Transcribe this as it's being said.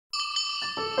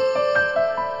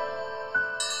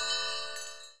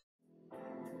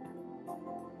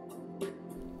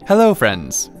Hello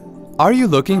friends! Are you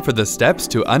looking for the steps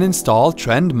to uninstall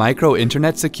Trend Micro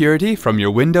Internet Security from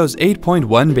your Windows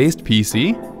 8.1 based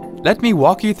PC? Let me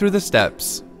walk you through the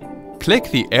steps. Click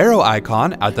the arrow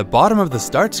icon at the bottom of the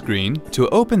start screen to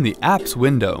open the Apps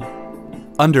window.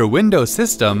 Under Windows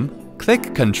System,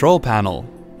 click Control Panel.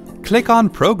 Click on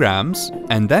Programs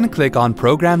and then click on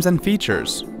Programs and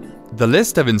Features. The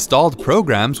list of installed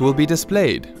programs will be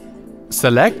displayed.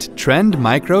 Select Trend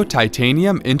Micro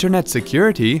Titanium Internet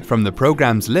Security from the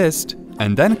programs list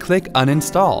and then click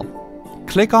Uninstall.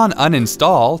 Click on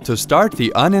Uninstall to start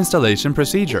the uninstallation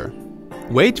procedure.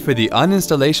 Wait for the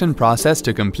uninstallation process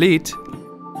to complete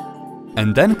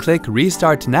and then click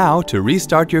Restart Now to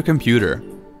restart your computer.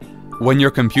 When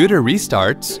your computer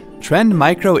restarts, Trend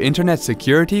Micro Internet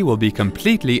Security will be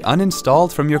completely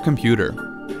uninstalled from your computer.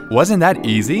 Wasn't that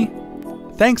easy?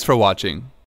 Thanks for watching.